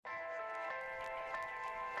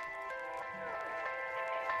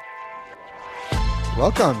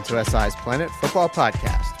Welcome to SI's Planet Football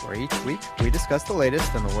Podcast, where each week we discuss the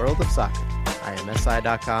latest in the world of soccer. I am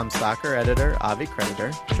SI.com soccer editor Avi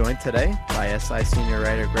Creditor, joined today by SI senior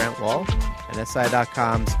writer Grant Wall and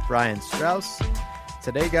SI.com's Brian Strauss.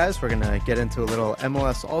 Today, guys, we're going to get into a little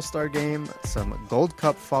MLS All-Star game, some Gold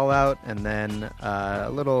Cup fallout, and then a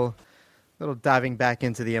little diving back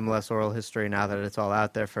into the MLS oral history now that it's all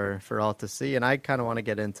out there for all to see. And I kind of want to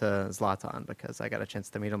get into Zlatan because I got a chance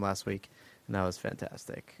to meet him last week, and that was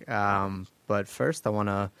fantastic. But first, I want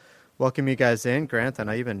to welcome you guys in. Grant, I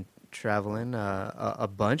know you've been traveling a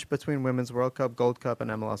bunch between Women's World Cup, Gold Cup, and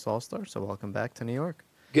MLS All-Star, so welcome back to New York.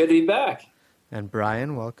 Good to be back. And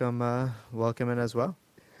Brian, welcome in as well.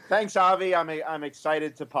 Thanks, Avi. I'm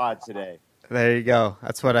excited to pod today. There you go.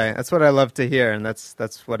 That's what I love to hear, and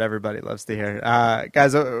that's what everybody loves to hear.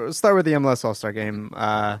 Guys, we'll start with the MLS All-Star Game.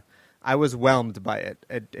 I was whelmed by it.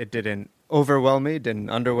 It didn't overwhelm me, didn't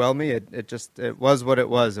underwhelm me. It was what it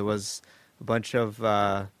was. It was a bunch of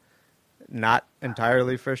not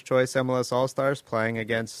entirely first choice MLS All-Stars playing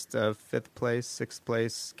against a fifth place, sixth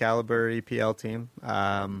place caliber EPL team.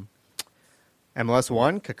 MLS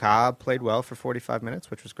won. Kaká played well for 45 minutes,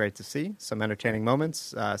 which was great to see. Some entertaining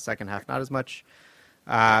moments. Second half, not as much.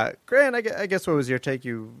 Grant, I guess what was your take?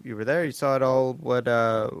 You were there. You saw it all.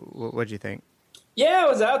 What'd you think? Yeah, I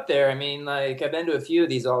was out there. I mean, I've been to a few of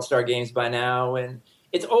these All-Star games by now, and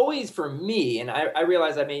it's always for me, and I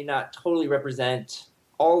realize I may not totally represent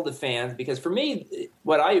all the fans, because for me,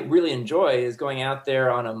 what I really enjoy is going out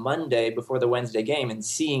there on a Monday before the Wednesday game and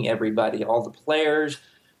seeing everybody, all the players,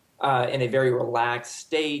 in a very relaxed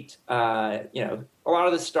state, a lot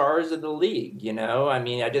of the stars of the league, I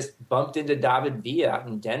mean, I just bumped into David Villa out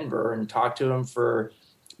in Denver and talked to him for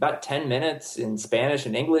about 10 minutes in Spanish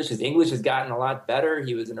and English. His English has gotten a lot better.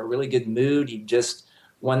 He was in a really good mood. He just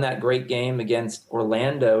won that great game against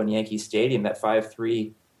Orlando in Yankee Stadium, that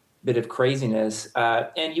 5-3 bit of craziness.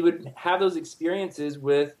 And you would have those experiences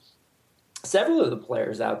with several of the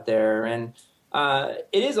players out there. And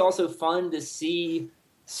it is also fun to see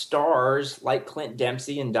stars like Clint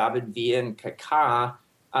Dempsey and David Villa and Kaká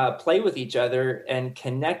play with each other and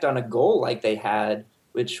connect on a goal like they had,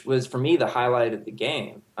 which was, for me, the highlight of the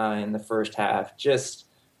game in the first half. Just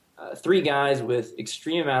three guys with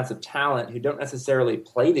extreme amounts of talent who don't necessarily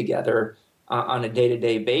play together on a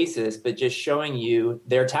day-to-day basis, but just showing you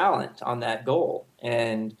their talent on that goal.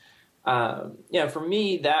 And, for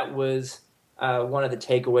me, that was one of the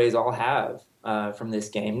takeaways I'll have from this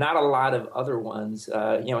game. Not a lot of other ones.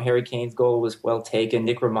 Harry Kane's goal was well taken.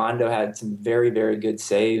 Nick Rimando had some very, very good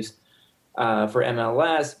saves for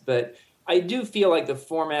MLS, but I do feel like the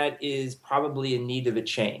format is probably in need of a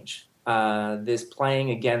change. This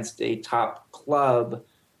playing against a top club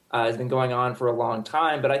has been going on for a long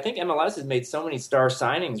time, but I think MLS has made so many star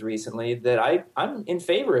signings recently that I'm in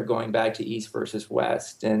favor of going back to East versus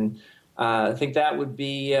West, and I think that would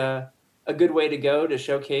be a good way to go to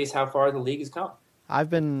showcase how far the league has come. I've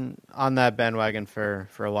been on that bandwagon for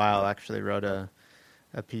a while. I actually wrote a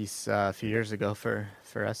piece a few years ago for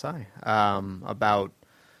SI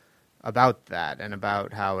about that and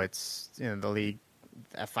about how it's, the league,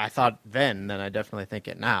 if I thought then I definitely think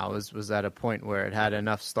it now, was at a point where it had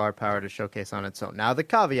enough star power to showcase on its own. Now, the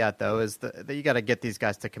caveat, though, is that you got to get these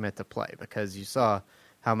guys to commit to play, because you saw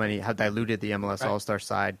how diluted the MLS All-Star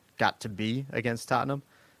side got to be against Tottenham.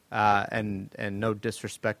 And no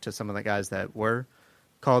disrespect to some of the guys that were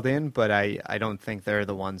called in, but I don't think they're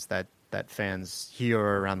the ones that fans here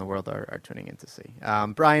or around the world are tuning in to see.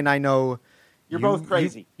 Brian, I know you're both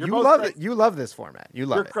crazy. You love it. You love this format.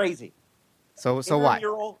 You're crazy. So why?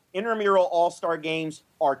 Intramural All-Star games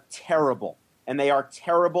are terrible, and they are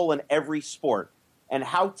terrible in every sport. And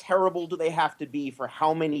how terrible do they have to be for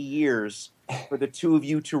how many years for the two of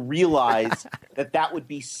you to realize that would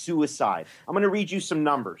be suicide? I'm going to read you some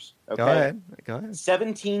numbers. Okay? Go ahead.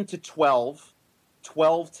 17 to 12,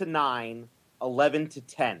 12 to 9, 11 to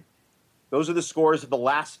 10. Those are the scores of the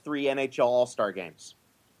last three NHL All-Star games.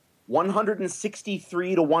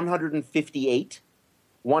 163 to 158,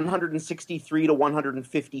 163 to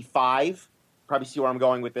 155. Probably see where I'm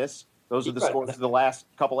going with this. Those are the scores of the last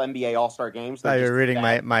couple NBA All-Star games. Oh, you're reading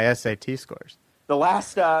my SAT scores. The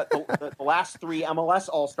last the last three MLS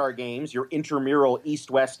All-Star games, your intramural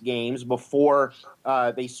East-West games before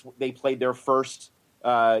they played their first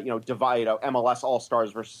MLS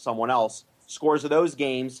All-Stars versus someone else. Scores of those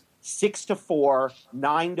games: 6-4,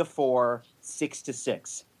 9-4,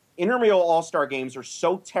 6-6. Intramural All-Star games are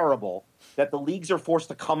so terrible that the leagues are forced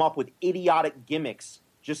to come up with idiotic gimmicks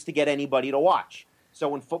just to get anybody to watch.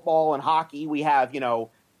 So in football and hockey, we have,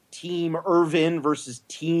 Team Irvin versus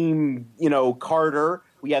Team, Carter.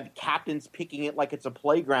 We had captains picking it like it's a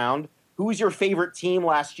playground. Who was your favorite team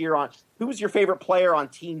last year who was your favorite player on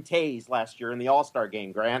Team Tays last year in the All-Star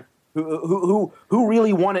game, Grant? Who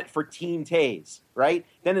really won it for Team Tays, right?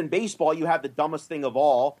 Then in baseball, you have the dumbest thing of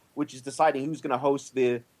all, which is deciding who's going to host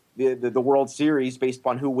the World Series based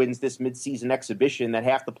upon who wins this midseason exhibition that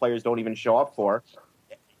half the players don't even show up for.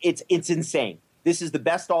 It's insane. This is the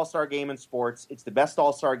best All-Star game in sports. It's the best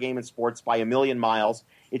All-Star game in sports by a million miles.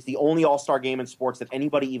 It's the only All-Star game in sports that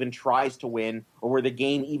anybody even tries to win or where the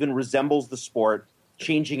game even resembles the sport.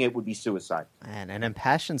 Changing it would be suicide. Man, an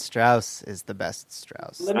impassioned Strauss is the best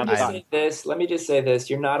Strauss. Let me just say this.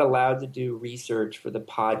 You're not allowed to do research for the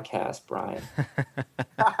podcast, Brian.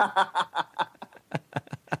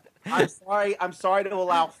 I'm sorry to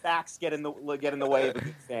allow facts get in the way of a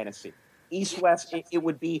good fantasy. East-West, it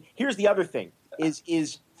would be. Here's the other thing: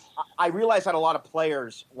 is I realize that a lot of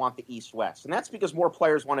players want the East-West, and that's because more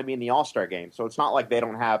players want to be in the All-Star game. So it's not like they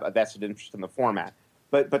don't have a vested interest in the format.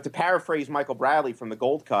 But to paraphrase Michael Bradley from the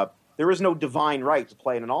Gold Cup, there is no divine right to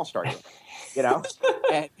play in an All-Star game. You know,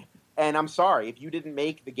 and I'm sorry if you didn't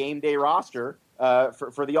make the game day roster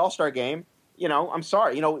for the All-Star game. You know, I'm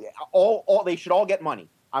sorry. You know, all they should all get money.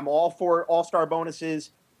 I'm all for All-Star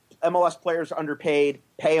bonuses. MLS players are underpaid.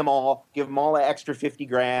 Pay them all. Give them all an extra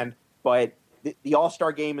 $50,000. But the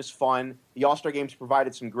All-Star game is fun. The All-Star game's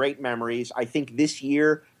provided some great memories. I think this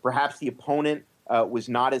year, perhaps the opponent was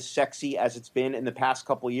not as sexy as it's been in the past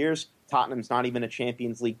couple of years. Tottenham's not even a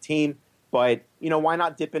Champions League team. But, you know, why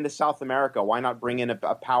not dip into South America? Why not bring in a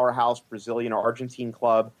powerhouse Brazilian or Argentine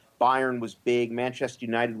club? Bayern was big. Manchester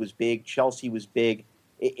United was big. Chelsea was big.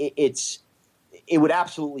 It would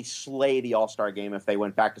absolutely slay the All-Star game if they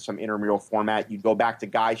went back to some intramural format. You'd go back to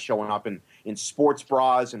guys showing up in sports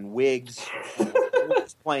bras and wigs,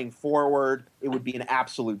 playing forward. It would be an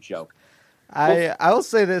absolute joke. I will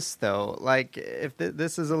say this, though. Like, if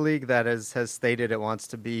this is a league that has stated it wants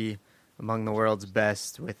to be among the world's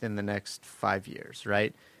best within the next 5 years,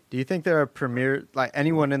 right? Do you think there are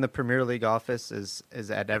anyone in the Premier League office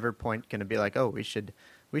is at every point going to be like, oh, we should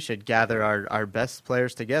gather our best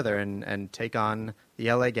players together and take on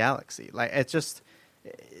the LA Galaxy? Like, it's just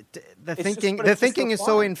the thinking is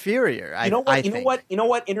so inferior. You know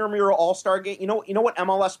what intramural All-Star game. You know what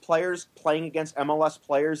MLS players playing against MLS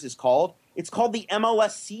players is called? It's called the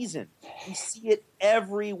MLS season. You see it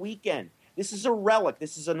every weekend. This is a relic.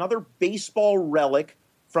 This is another baseball relic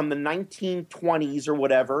from the 1920s or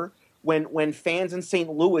whatever, when fans in St.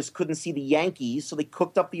 Louis couldn't see the Yankees, so they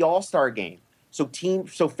cooked up the All-Star game. So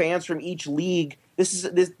fans from each league, this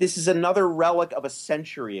is another relic of a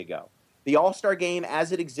century ago. The All-Star game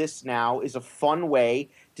as it exists now is a fun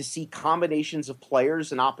way to see combinations of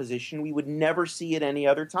players and opposition we would never see at any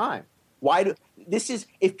other time.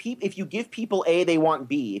 If you give people A, they want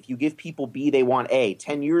B. If you give people B, they want A.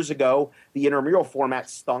 10 years ago, the intramural format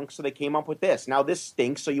stunk, so they came up with this. Now this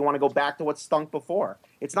stinks, so you want to go back to what stunk before.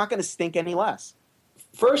 It's not going to stink any less.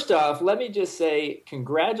 First off, let me just say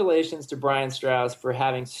congratulations to Brian Strauss for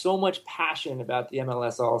having so much passion about the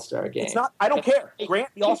MLS All-Star game. It's not. I don't care. Grant,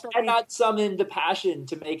 the All-Star game cannot summon the passion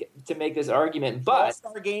to make this argument. But the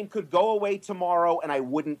All-Star game could go away tomorrow, and I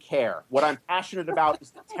wouldn't care. What I'm passionate about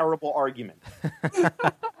is the terrible argument.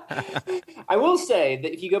 I will say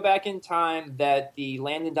that if you go back in time, that the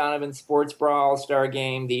Landon Donovan Sports Bra All-Star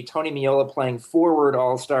game, the Tony Meola playing forward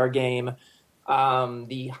All-Star game,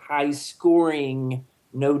 the high-scoring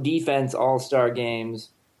no defense all-star games,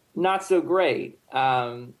 not so great.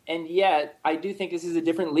 And yet, I do think this is a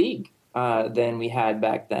different league than we had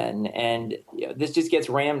back then. And this just gets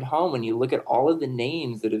rammed home when you look at all of the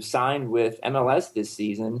names that have signed with MLS this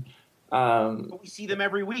season. But we see them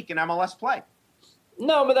every week in MLS play.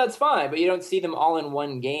 No, but that's fine. But you don't see them all in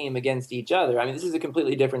one game against each other. I mean, this is a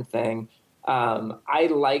completely different thing. I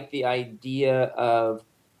like the idea of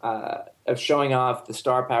showing off the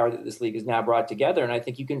star power that this league has now brought together, and I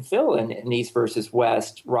think you can fill an East versus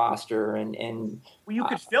West roster. And well, you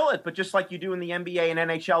could fill it, but just like you do in the NBA and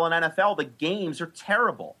NHL and NFL, the games are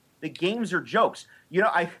terrible. The games are jokes.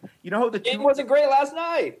 It wasn't great last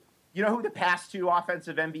night. You know who the past two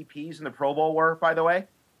offensive MVPs in the Pro Bowl were, by the way?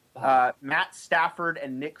 Matt Stafford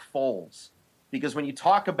and Nick Foles. Because when you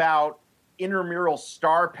talk about intramural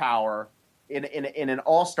star power in an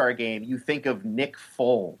All-Star game, you think of Nick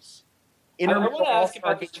Foles. Intramural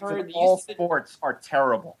All-Star games in all sports are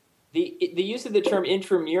terrible. The use of the term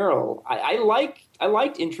intramural, I liked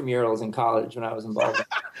intramurals in college when I was involved.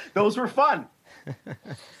 Those were fun.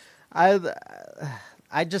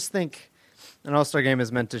 I just think an All-Star game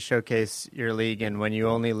is meant to showcase your league, and when you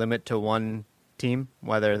only limit to one team,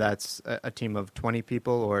 whether that's a team of 20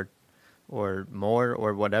 people or more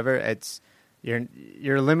or whatever,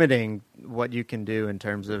 you're limiting what you can do in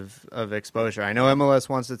terms of exposure. I know MLS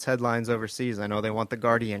wants its headlines overseas. I know they want the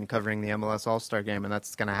Guardian covering the MLS All-Star Game, and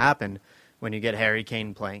that's going to happen when you get Harry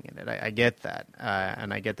Kane playing in it. I get that,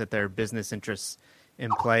 and I get that there are business interests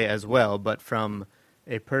in play as well. But from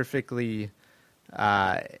a perfectly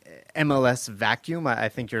MLS vacuum, I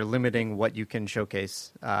think you're limiting what you can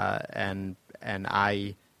showcase, and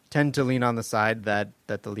I tend to lean on the side that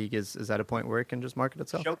the league is at a point where it can just market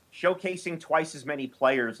itself. Showcasing twice as many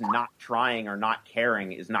players not trying or not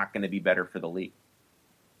caring is not going to be better for the league.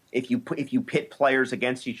 If you pit players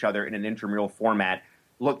against each other in an intramural format,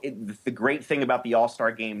 look, the great thing about the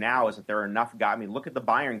All-Star Game now is that there are enough guys. I mean, look at the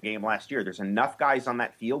Bayern game last year. There's enough guys on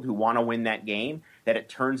that field who want to win that game that it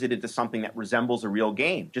turns it into something that resembles a real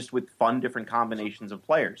game, just with fun, different combinations of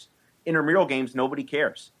players. Intramural games, nobody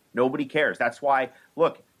cares. Nobody cares. That's why,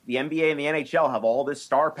 look, the NBA and the NHL have all this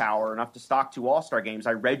star power enough to stock 2 All-Star games.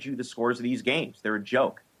 I read you the scores of these games. They're a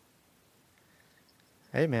joke.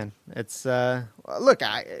 Hey, man, it's look.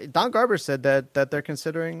 Don Garber said that they're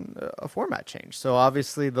considering a format change. So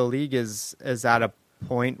obviously the league is at a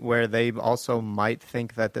point where they also might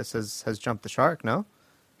think that this has jumped the shark. No,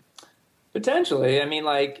 potentially. I mean,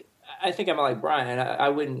 like, I think I'm like Brian. I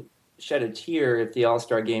wouldn't shed a tear if the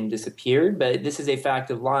All-Star Game disappeared, but this is a fact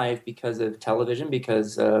of life because of television,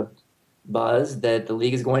 because of buzz, that the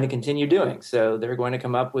league is going to continue doing. So they're going to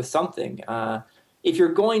come up with something. If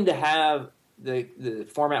you're going to have the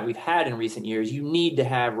format we've had in recent years, you need to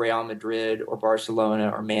have Real Madrid or Barcelona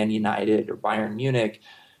or Man United or Bayern Munich.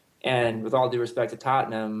 And with all due respect to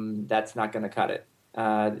Tottenham, that's not going to cut it.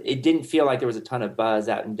 It didn't feel like there was a ton of buzz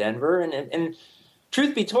out in Denver. And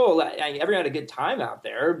truth be told, everyone had a good time out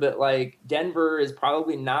there, but like Denver is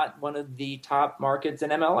probably not one of the top markets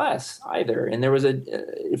in MLS either. And there was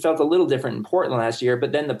it felt a little different in Portland last year,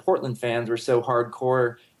 but then the Portland fans were so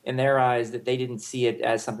hardcore in their eyes that they didn't see it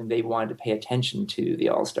as something they wanted to pay attention to, the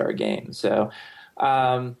All-Star Game. So,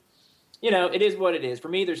 it is what it is. For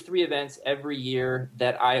me, there's 3 events every year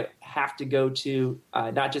that I have to go to,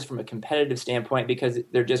 not just from a competitive standpoint, because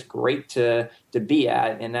they're just great to be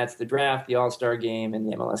at, and that's the draft, the All-Star Game,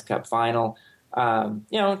 and the MLS Cup Final.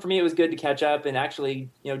 For me, it was good to catch up and actually,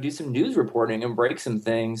 do some news reporting and break some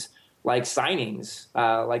things like signings,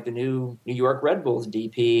 like the new New York Red Bulls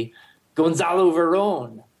DP, Gonzalo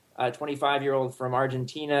Verón, a 25-year-old from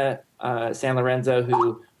Argentina, San Lorenzo,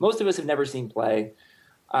 who most of us have never seen play.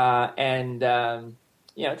 And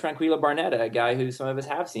Tranquilo Barnetta, a guy who some of us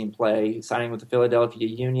have seen play, signing with the Philadelphia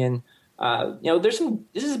Union. This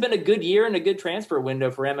has been a good year and a good transfer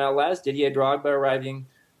window for MLS. Didier Drogba arriving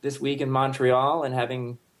this week in Montreal and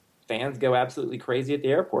having fans go absolutely crazy at the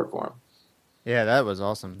airport for him. Yeah, that was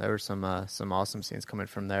awesome. There were some awesome scenes coming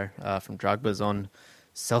from there, from Drogba's own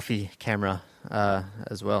selfie camera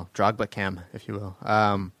as well, Drogba cam, if you will.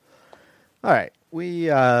 All right, we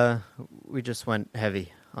just went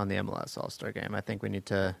heavy on the MLS All-Star Game. I think we need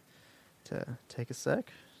to take a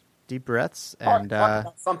sec, deep breaths, and talk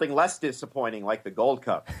about something less disappointing like the Gold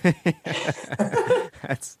Cup.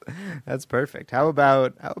 That's perfect. How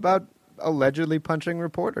about allegedly punching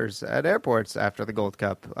reporters at airports after the Gold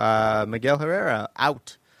Cup? Miguel Herrera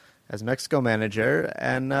out as Mexico manager,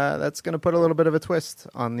 and that's going to put a little bit of a twist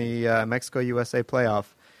on the Mexico-USA playoff.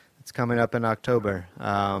 It's coming up in October.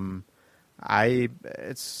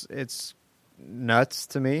 It's nuts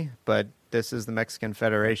to me, but this is the Mexican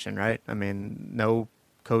Federation, right? I mean, no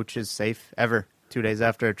coach is safe ever 2 days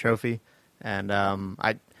after a trophy, and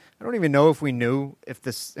I don't even know if we knew if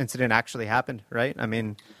this incident actually happened, right? I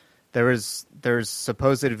mean, there's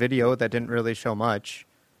supposed video that didn't really show much.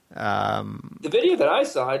 The video that I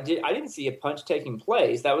saw, I didn't see a punch taking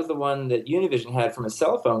place. That was the one that Univision had from a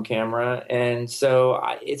cell phone camera, and so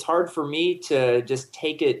it's hard for me to just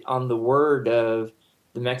take it on the word of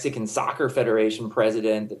the Mexican Soccer Federation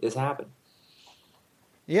president that this happened.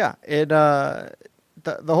 Yeah, the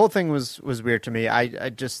whole thing was weird to me.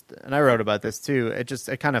 I wrote about this too.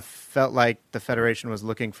 It kind of felt like the Federation was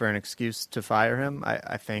looking for an excuse to fire him.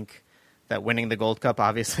 I think that winning the Gold Cup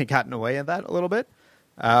obviously got in the way of that a little bit.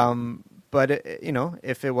 But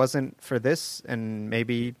if it wasn't for this, and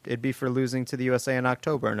maybe it'd be for losing to the USA in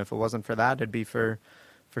October, and if it wasn't for that, it'd be for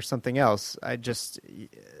something else. It's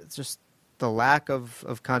just the lack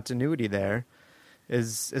of continuity there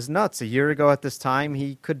is nuts. A year ago at this time,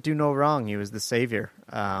 he could do no wrong. He was the savior,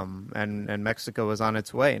 and Mexico was on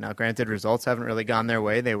its way. Now, granted, results haven't really gone their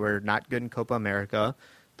way. They were not good in Copa America.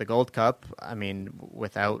 The Gold Cup, I mean,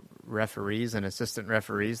 without referees and assistant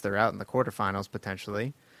referees, they're out in the quarterfinals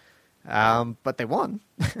potentially. But they won.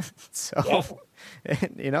 So,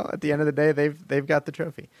 at the end of the day, they've got the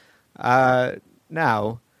trophy.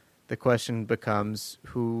 Now, the question becomes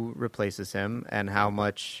who replaces him and how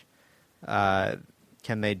much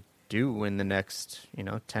can they do in the next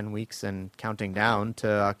 10 weeks and counting down to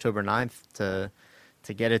October 9th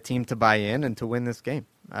to get a team to buy in and to win this game.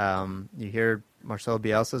 You hear Marcelo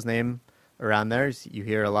Bielsa's name around there. You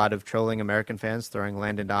hear a lot of trolling American fans throwing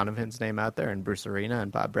Landon Donovan's name out there, and Bruce Arena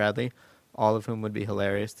and Bob Bradley, all of whom would be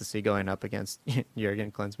hilarious to see going up against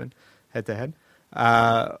Jurgen Klinsmann head to head.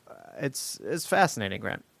 It's fascinating,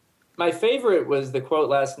 Grant. My favorite was the quote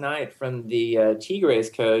last night from the Tigres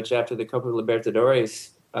coach after the Copa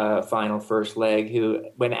Libertadores final first leg, who,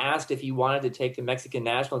 when asked if he wanted to take the Mexican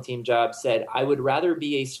national team job, said, "I would rather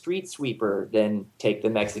be a street sweeper than take the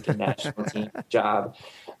Mexican national team job."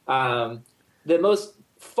 The most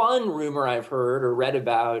fun rumor I've heard or read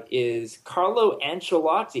about is Carlo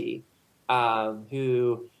Ancelotti,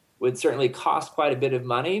 who would certainly cost quite a bit of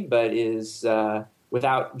money, but is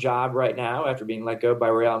without job right now after being let go by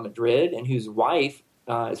Real Madrid, and whose wife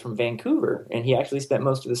is from Vancouver, and he actually spent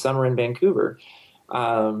most of the summer in Vancouver.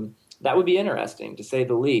 That would be interesting, to say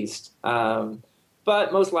the least.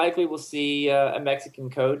 But most likely we'll see a Mexican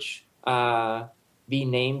coach be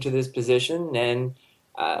named to this position, and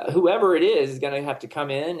whoever it is going to have to come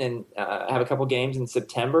in and have a couple games in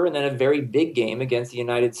September, and then a very big game against the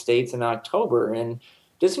United States in October. And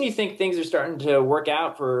just when you think things are starting to work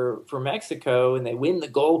out for Mexico, and they win the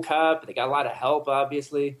Gold Cup, they got a lot of help,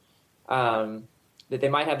 obviously, that they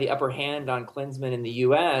might have the upper hand on Klinsmann in the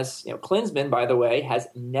U.S. Klinsmann, by the way, has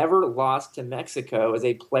never lost to Mexico as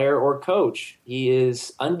a player or coach. He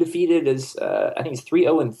is undefeated as I think he's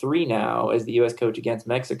 3-0-3 now as the U.S. coach against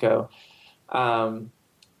Mexico. And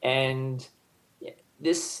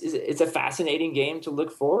it's a fascinating game to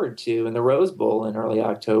look forward to in the Rose Bowl in early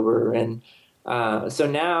October. And so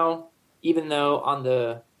now, even though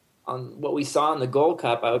on what we saw in the Gold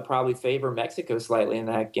Cup, I would probably favor Mexico slightly in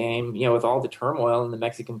that game. With all the turmoil in the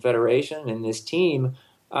Mexican Federation and this team,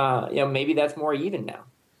 maybe that's more even now.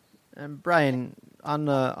 And Brian, on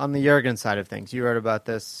the Jurgen side of things, you wrote about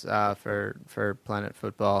this for Planet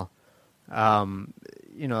Football.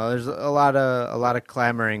 There's a lot of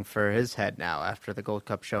clamoring for his head now after the Gold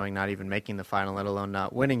Cup showing, not even making the final, let alone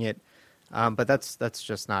not winning it. But that's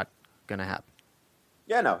just not going to happen.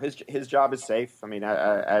 Yeah, no, his job is safe. I mean,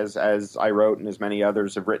 as I wrote and as many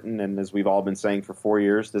others have written, and as we've all been saying for 4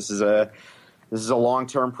 years, this is a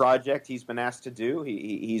long-term project he's been asked to do.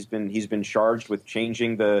 He's been charged with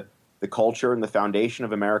changing the culture and the foundation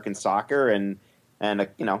of American soccer, and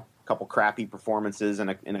a couple crappy performances in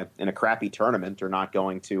a crappy tournament are not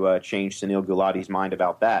going to change Sunil Gulati's mind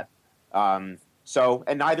about that. So,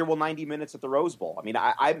 and neither will 90 minutes at the Rose Bowl. I mean,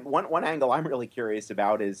 one angle I'm really curious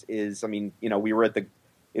about is I mean, we were at the,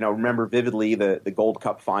 remember vividly the Gold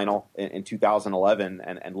Cup final in 2011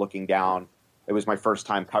 and looking down. It was my first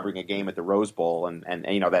time covering a game at the Rose Bowl, and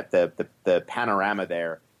that the panorama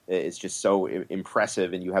there is just so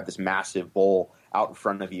impressive, and you have this massive bowl out in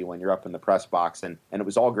front of you when you're up in the press box, and it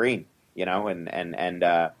was all green, and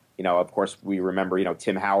of course we remember,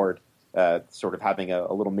 Tim Howard sort of having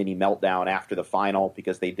a little mini meltdown after the final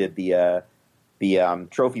because they did the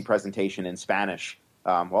trophy presentation in Spanish.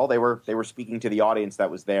 Well, they were speaking to the audience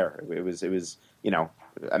that was there. It was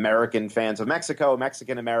American fans of Mexico,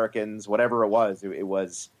 Mexican Americans, whatever it was. It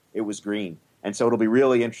was green, and so it'll be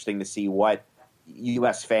really interesting to see what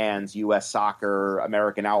U.S. fans, U.S. soccer,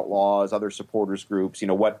 American Outlaws, other supporters groups,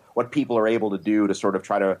 what people are able to do to sort of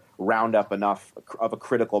try to round up enough of a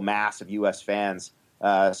critical mass of U.S. fans.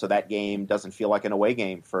 So that game doesn't feel like an away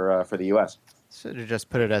game for the U.S. Should have just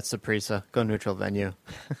put it at Saprissa. Go neutral venue.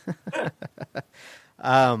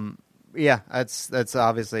 Yeah, that's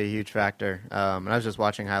obviously a huge factor. And I was just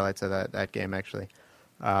watching highlights of that game actually.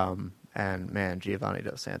 And man, Giovanni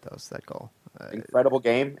Dos Santos, that goal. Incredible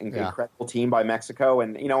game, incredible team by Mexico,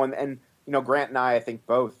 and Grant and I think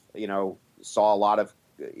both saw a lot of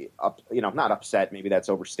not upset, maybe that's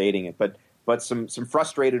overstating it, but some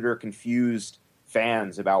frustrated or confused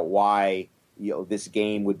fans about why this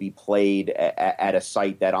game would be played at a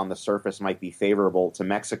site that on the surface might be favorable to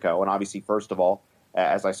Mexico. And obviously, first of all,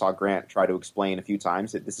 as I saw Grant try to explain a few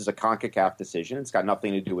times, that this is a CONCACAF decision. It's got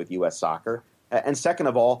nothing to do with U.S. soccer. And second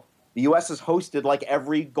of all, the U.S. has hosted like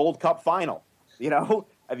every Gold Cup final.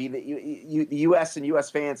 I mean, the U.S. and U.S.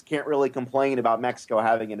 fans can't really complain about Mexico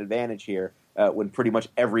having an advantage here when pretty much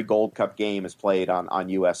every Gold Cup game is played on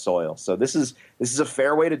U.S. soil. So this is a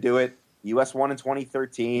fair way to do it. U.S. won in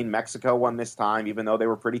 2013. Mexico won this time, even though they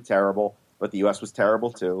were pretty terrible. But the U.S. was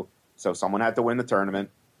terrible too. So someone had to win the tournament.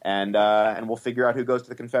 And we'll figure out who goes to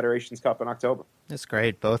the Confederations Cup in October. It's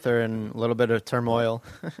great. Both are in a little bit of turmoil.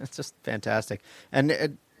 It's just fantastic.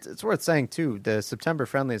 And it's worth saying too, the September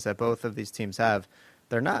friendlies that both of these teams have,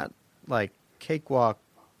 they're not like cakewalk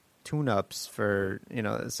tune-ups for,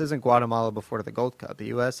 this isn't Guatemala before the Gold Cup. The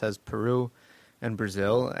U.S. has Peru and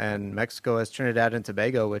Brazil, and Mexico has Trinidad and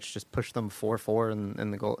Tobago, which just pushed them 4-4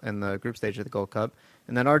 in the group stage of the Gold Cup,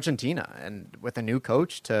 and then Argentina, and with a new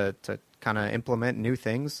coach to kind of implement new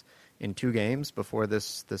things in 2 games before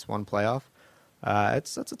this one playoff,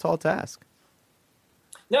 that's a tall task.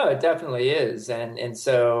 No, it definitely is, and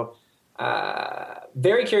so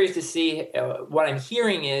very curious to see. What I'm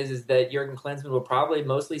hearing is that Jurgen Klinsmann will probably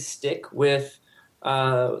mostly stick with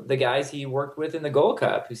the guys he worked with in the Gold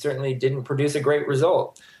Cup, who certainly didn't produce a great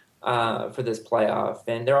result for this playoff.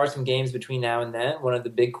 And there are some games between now and then. One of the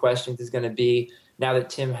big questions is going to be, now that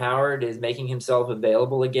Tim Howard is making himself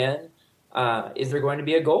available again, is there going to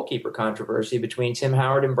be a goalkeeper controversy between Tim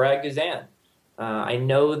Howard and Brad Guzan? I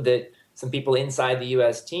know that some people inside the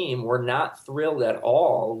U.S. team were not thrilled at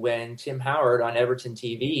all when Tim Howard on Everton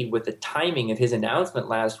TV, with the timing of his announcement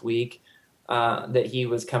last week, that he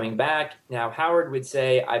was coming back. Now, Howard would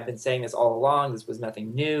say, I've been saying this all along, this was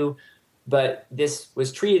nothing new, but this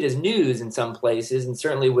was treated as news in some places and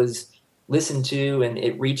certainly was listened to, and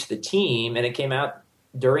it reached the team, and it came out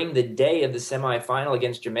during the day of the semifinal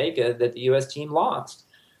against Jamaica that the U.S. team lost.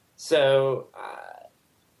 So,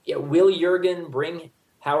 will Jurgen bring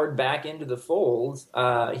Howard back into the fold?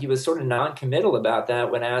 He was sort of non-committal about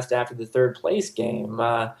that when asked after the third place game.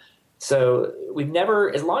 So we've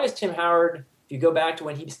never, as long as Tim Howard, if you go back to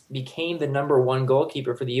when he became the number 1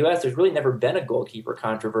 goalkeeper for the U.S., there's really never been a goalkeeper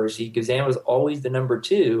controversy. Guzan was always the number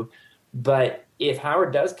 2. But if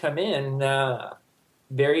Howard does come in,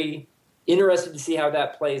 very interested to see how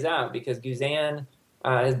that plays out, because Guzan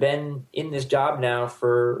has been in this job now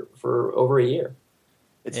for over a year.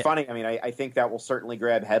 It's funny. I mean, I think that will certainly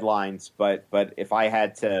grab headlines, but if I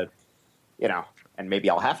had to, and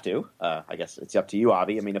maybe I'll have to, I guess it's up to you,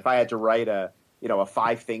 Avi. I mean, if I had to write a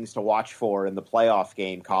 5 things to watch for in the playoff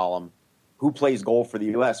game column, who plays goal for the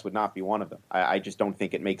U.S. would not be one of them. I just don't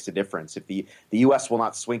think it makes a difference. If the U.S. will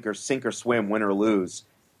not sink or swim, win or lose,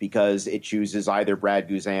 because it chooses either Brad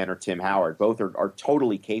Guzan or Tim Howard. Both are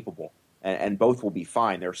totally capable, and both will be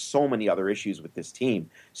fine. There are so many other issues with this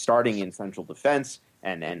team, starting in central defense,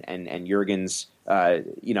 and Jurgen's,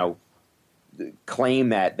 claim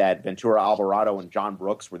that Ventura Alvarado and John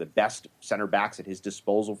Brooks were the best center backs at his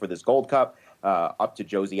disposal for this Gold Cup, up to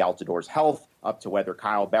Josie Altidor's health, up to whether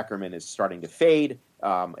Kyle Beckerman is starting to fade,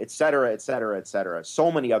 et cetera, et cetera, et cetera.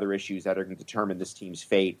 So many other issues that are going to determine this team's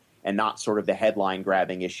fate, and not sort of the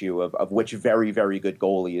headline-grabbing issue of which very, very good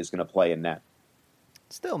goalie is going to play in net.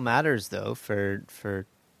 It still matters, though, for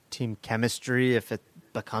team chemistry if it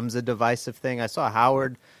becomes a divisive thing. I saw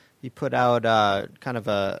Howard. He put out kind of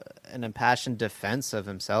an impassioned defense of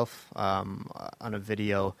himself on a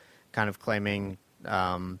video, kind of claiming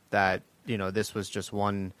that this was just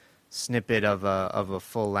one snippet of a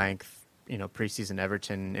full length preseason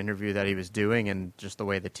Everton interview that he was doing, and just the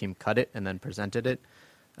way the team cut it and then presented it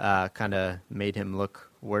kind of made him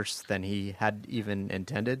look worse than he had even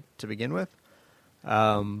intended to begin with.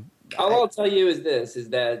 All I'll tell you is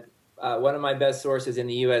that one of my best sources in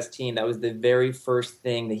the U.S. team, that was the very first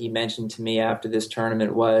thing that he mentioned to me after this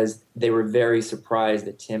tournament, was they were very surprised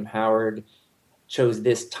that Tim Howard chose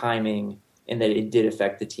this timing and that it did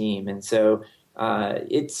affect the team. And so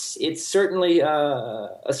it's certainly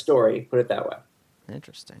a story, put it that way.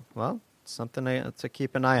 Interesting. Well, something to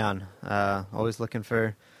keep an eye on. Always looking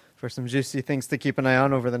for some juicy things to keep an eye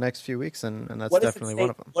on over the next few weeks, and that's definitely one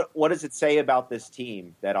of them. What does it say about this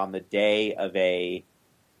team that on the day of a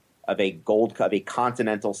Gold Cup, a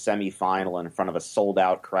continental semifinal in front of a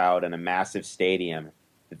sold-out crowd in a massive stadium,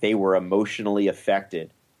 that they were emotionally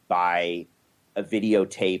affected by a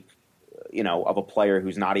videotape, of a player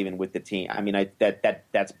who's not even with the team? I mean,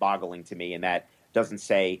 that's boggling to me, and that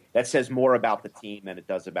says more about the team than it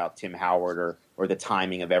does about Tim Howard or the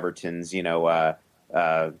timing of Everton's,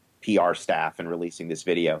 PR staff in releasing this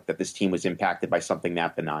video, that this team was impacted by something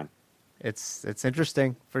that benign. It's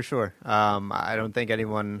interesting for sure. I don't think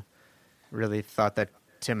anyone really thought that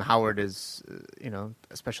Tim Howard is,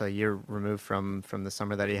 especially a year removed from the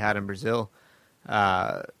summer that he had in Brazil,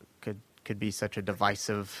 could be such a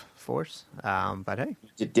divisive force. But hey,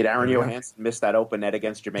 did Aaron Johansson miss that open net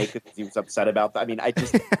against Jamaica because he was upset about that? I mean,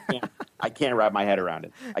 I can't wrap my head around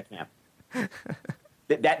it. I can't.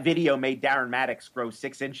 That video made Darren Maddox grow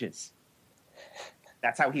 6 inches.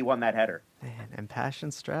 That's how he won that header. Man,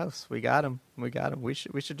 impassioned Strauss. We got him. We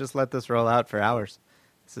should just let this roll out for hours.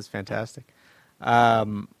 This is fantastic.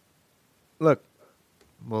 Look,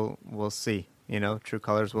 we'll see. True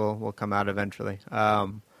colors will come out eventually.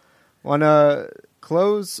 Want to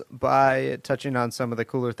close by touching on some of the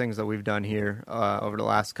cooler things that we've done here over the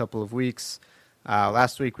last couple of weeks.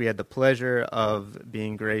 Last week, we had the pleasure of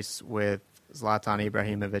being graced with Zlatan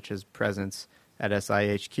Ibrahimovic's presence at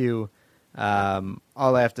SIHQ.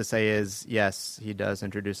 All I have to say is, yes, he does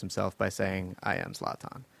introduce himself by saying, "I am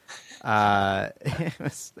Zlatan."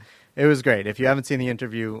 It was great. If you haven't seen the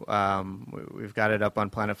interview, we've got it up on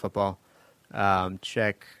Planet Football.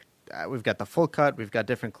 Check. We've got the full cut. We've got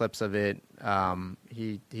different clips of it.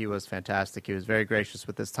 He was fantastic. He was very gracious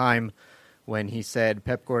with his time. When he said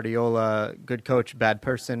Pep Guardiola, good coach, bad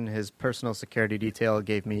person, his personal security detail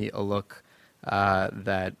gave me a look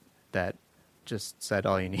that just said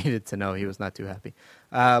all you needed to know. He was not too happy.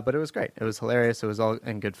 But it was great. It was hilarious. It was all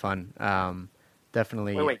in good fun.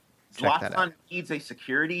 Definitely Wait. check that out. Zlatan needs a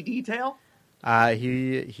security detail?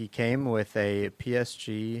 He came with a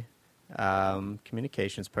PSG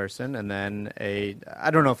communications person, and then I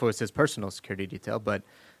don't know if it was his personal security detail, but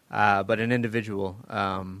an individual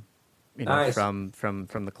Nice. from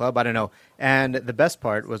the club. I don't know. And the best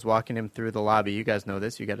part was walking him through the lobby. You guys know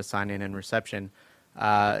this. You got to sign in reception.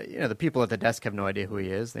 The people at the desk have no idea who he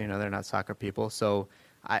is. They're not soccer people. So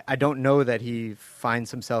I don't know that he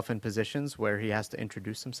finds himself in positions where he has to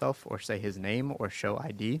introduce himself or say his name or show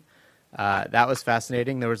ID. That was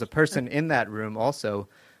fascinating. There was a person in that room also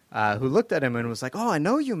who looked at him and was like, "Oh, I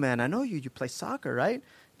know you, man. I know you. You play soccer, right?" And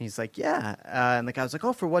he's like, "Yeah." And the guy was like,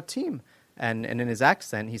 "Oh, for what team?" And in his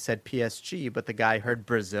accent, he said PSG, but the guy heard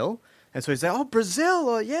Brazil. And so he's like, "Oh, Brazil.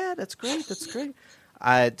 Oh, yeah, that's great. That's great."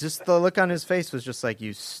 Just the look on his face was just like,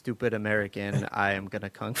 "You stupid American, I am going to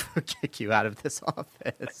kung fu kick you out of this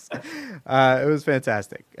office." It was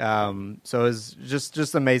fantastic. So it was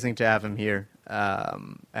just amazing to have him here.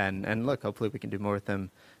 And look, hopefully we can do more with him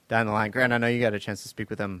down the line. Grant, I know you got a chance to speak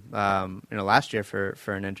with him, last year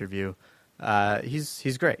for an interview.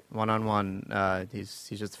 He's great one-on-one. He's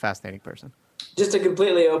just a fascinating person. Just a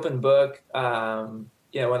completely open book.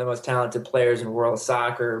 One of the most talented players in world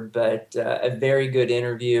soccer, but a very good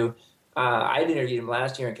interview. I interviewed him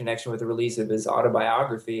last year in connection with the release of his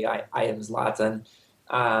autobiography, I Am Zlatan,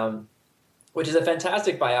 which is a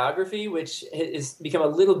fantastic biography, which has become a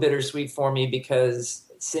little bittersweet for me because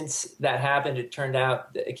since that happened, it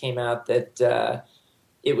came out that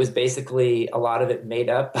it was basically a lot of it made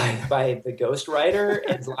up by the ghostwriter,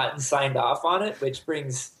 and Zlatan signed off on it, which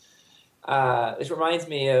reminds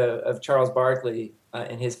me of Charles Barkley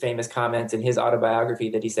in his famous comments in his autobiography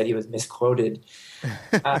that he said he was misquoted.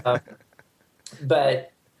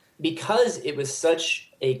 But because it was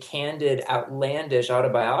such a candid, outlandish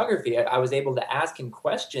autobiography, I was able to ask him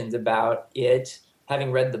questions about it,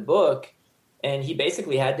 having read the book, and he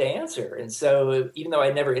basically had to answer. And so even though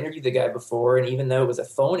I'd never interviewed the guy before, and even though it was a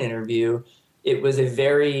phone interview, it was a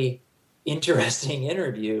very interesting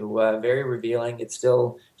interview, very revealing. It's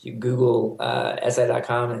still, if you Google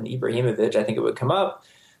SI.com and Ibrahimovic, I think it would come up.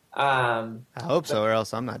 I hope so, or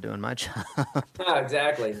else I'm not doing my job. No,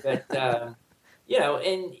 exactly. But,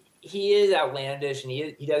 and he is outlandish, and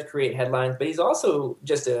he does create headlines, but he's also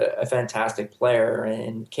just a fantastic player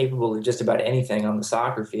and capable of just about anything on the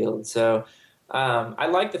soccer field. So I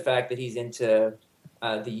like the fact that he's into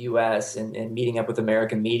the U.S. and meeting up with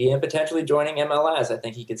American media and potentially joining MLS. I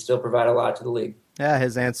think he could still provide a lot to the league. Yeah,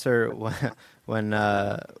 his answer when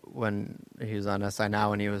he was on SI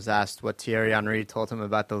Now, when he was asked what Thierry Henry told him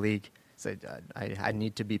about the league, he said, I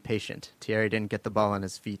need to be patient. Thierry didn't get the ball on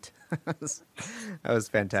his feet. That was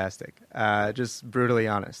fantastic. Just brutally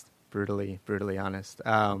honest. Brutally honest.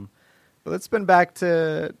 But let's spin back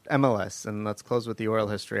to MLS, and let's close with the oral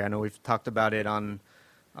history. I know we've talked about it on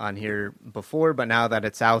here before, but now that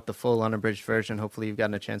it's out, the full unabridged version, hopefully you've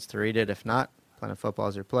gotten a chance to read it. If not, Planet Football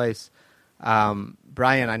is your place.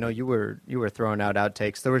 Brian, I know you were throwing out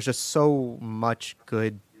outtakes. There was just so much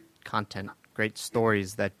good content, great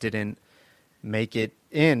stories that didn't make it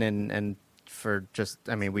in, and for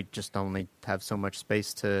we just only have so much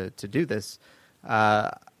space to do this.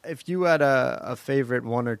 If you had a favorite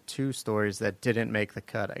one or two stories that didn't make the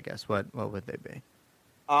cut, I guess, what would they be?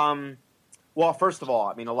 Well, first of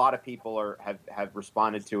all, a lot of people have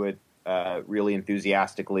responded to it really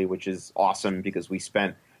enthusiastically, which is awesome because we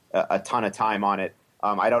spent a ton of time on it.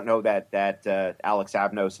 I don't know that Alex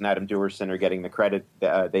Abnos and Adam Duerson are getting the credit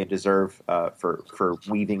they deserve for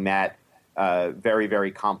weaving that very,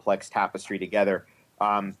 very complex tapestry together.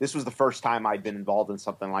 This was the first time I'd been involved in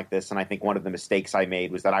something like this, and I think one of the mistakes I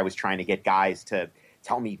made was that I was trying to get guys to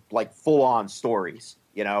tell me like full-on stories,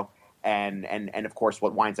 And of course,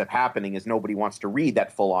 what winds up happening is nobody wants to read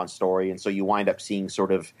that full-on story, and so you wind up seeing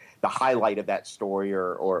sort of the highlight of that story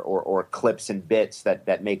or clips and bits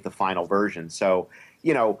that make the final version. So,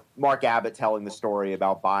 Mark Abbott telling the story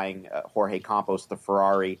about buying Jorge Campos the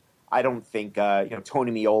Ferrari. I don't think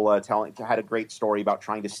Tony Meola had a great story about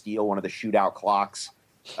trying to steal one of the shootout clocks.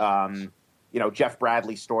 Jeff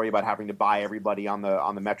Bradley's story about having to buy everybody on the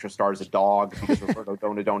MetroStars a dog because Roberto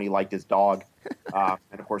Donadoni liked his dog.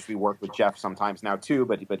 And of course, we work with Jeff sometimes now too,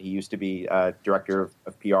 but he used to be director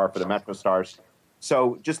of PR for the MetroStars.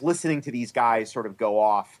 So just listening to these guys sort of go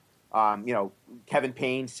off. Kevin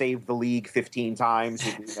Payne saved the league 15 times.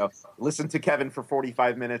 Listen to Kevin for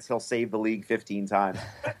 45 minutes; he'll save the league 15 times.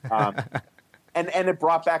 And it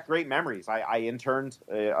brought back great memories. I interned.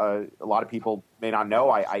 A lot of people may not know.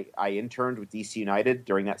 I interned with DC United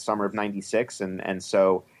during that summer of '96, and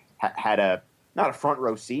so had not a front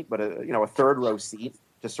row seat, but a third row seat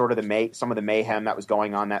to sort of some of the mayhem that was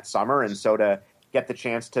going on that summer, and so to get the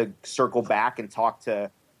chance to circle back and talk to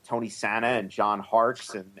Tony Sana and John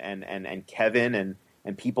Harkes and Kevin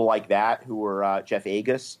and people like that who were Jeff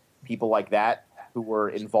Agus, people like that who were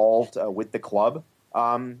involved with the club.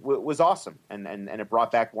 Was awesome, and it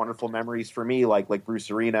brought back wonderful memories for me, like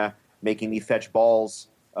Bruce Arena making me fetch balls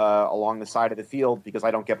along the side of the field because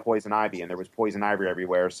I don't get poison ivy, and there was poison ivy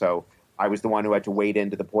everywhere, so I was the one who had to wade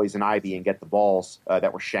into the poison ivy and get the balls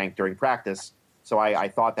that were shanked during practice. So I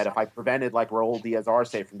thought that if I prevented like Raul Diaz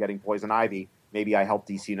Arce from getting poison ivy, maybe I helped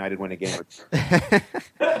DC United win a game or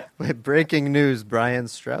two. With breaking news, Brian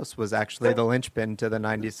Strauss was actually the linchpin to the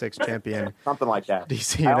 96 champion. Something like that.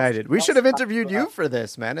 DC United. We should have interviewed you for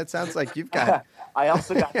this, man. It sounds like you've got... I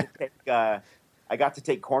also got to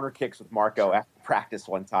take corner kicks with Marco after practice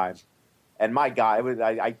one time. And my God,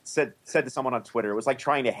 I said to someone on Twitter, it was like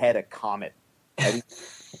trying to head a comet.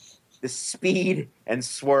 The speed and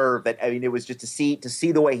swerve it was just to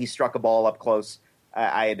see the way he struck a ball up close.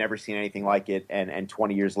 I had never seen anything like it, and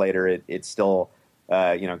 20 years later, it still,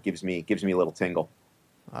 gives me a little tingle.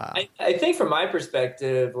 Wow. I think from my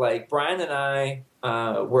perspective, like Brian and I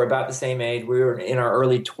were about the same age. We were in our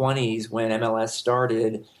early 20s when MLS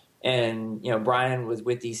started, and Brian was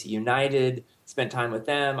with DC United, spent time with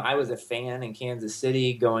them. I was a fan in Kansas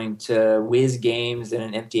City, going to Wiz games in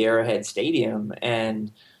an empty Arrowhead Stadium,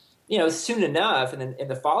 and soon enough, and then in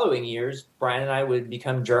the following years, Brian and I would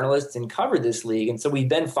become journalists and cover this league. And so we've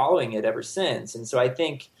been following it ever since. And so I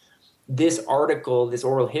think this article, this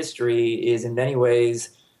oral history, is in many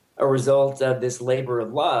ways a result of this labor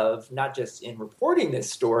of love, not just in reporting this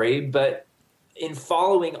story, but in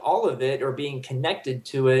following all of it or being connected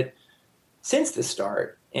to it since the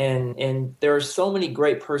start. And there are so many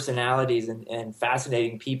great personalities and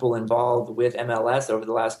fascinating people involved with MLS over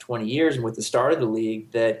the last 20 years and with the start of the league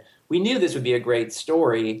that we knew this would be a great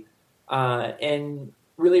story, and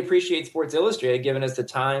really appreciate Sports Illustrated giving us the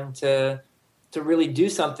time to really do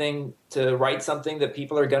something, to write something that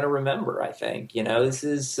people are going to remember. I think this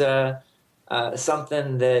is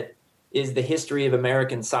something that is the history of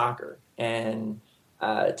American soccer, and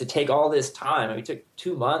to take all this time. We took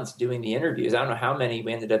 2 months doing the interviews. I don't know how many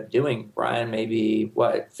we ended up doing, Brian, maybe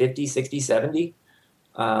 50, 60, 70,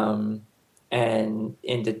 and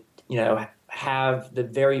to have the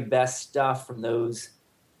very best stuff from those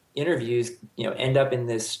interviews, end up in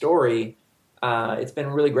this story. It's been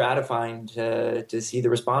really gratifying to see the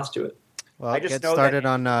response to it. Well, get started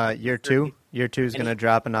on year two. Year two is going to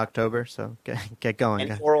drop in October, so get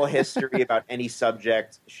going. Any oral history about any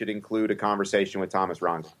subject should include a conversation with Thomas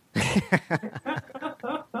Rongen.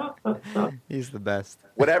 He's the best.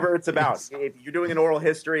 Whatever it's about. Yes. If you're doing an oral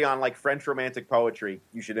history on like French Romantic poetry,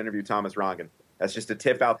 you should interview Thomas Rongen. That's just a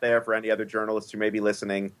tip out there for any other journalists who may be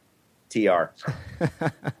listening. TR.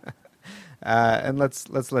 And let's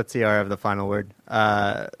let TR have the final word.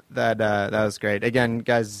 That was great. Again,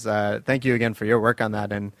 guys, thank you again for your work on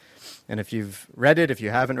that. And if you've read it, if you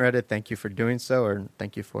haven't read it, thank you for doing so, or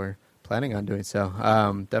thank you for planning on doing so.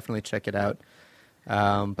 Definitely check it out.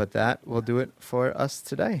 But that will do it for us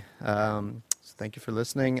today. So thank you for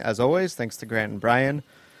listening. As always, thanks to Grant and Brian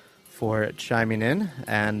for chiming in.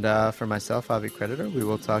 And for myself, Avi Creditor, we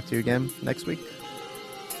will talk to you again next week.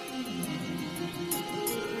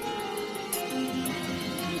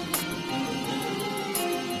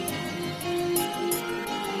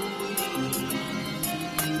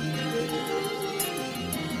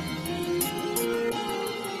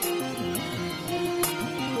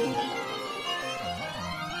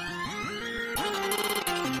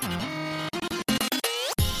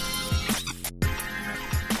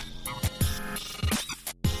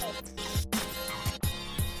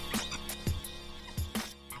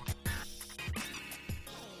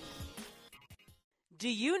 Do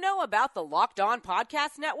you know about the Locked On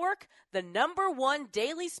Podcast Network? The #1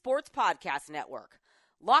 daily sports podcast network.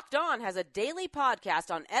 Locked On has a daily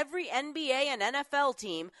podcast on every NBA and NFL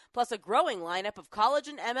team, plus a growing lineup of college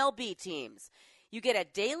and MLB teams. You get a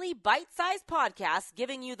daily bite-sized podcast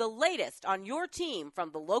giving you the latest on your team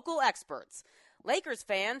from the local experts. Lakers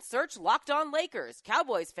fans, search Locked On Lakers.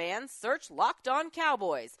 Cowboys fans, search Locked On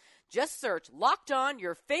Cowboys. Just search Locked On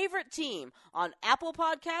your favorite team on Apple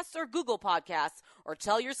Podcasts or Google Podcasts, or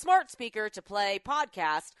tell your smart speaker to play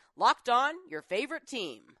podcast Locked On your favorite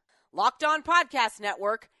team. Locked On Podcast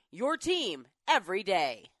Network, your team every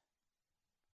day.